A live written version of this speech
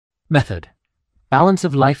Method: balance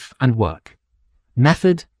of life and work.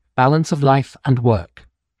 Method: balance of life and work.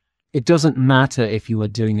 It doesn't matter if you are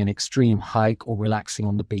doing an extreme hike or relaxing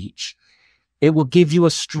on the beach. It will give you a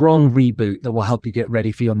strong reboot that will help you get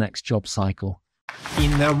ready for your next job cycle.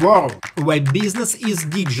 In a world where business is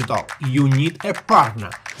digital, you need a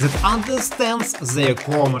partner that understands the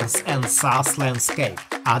e-commerce and SaaS landscape.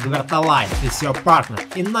 AdvertAlign is your partner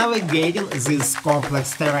in navigating this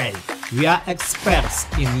complex terrain. We are experts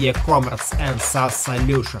in e-commerce and SaaS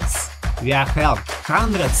solutions. We have helped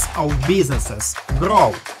hundreds of businesses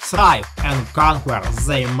grow, thrive, and conquer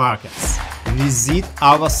their markets. Visit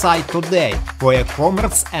our site today for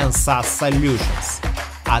e-commerce and SaaS solutions.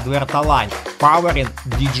 AdvertAlign, powering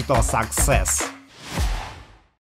digital success.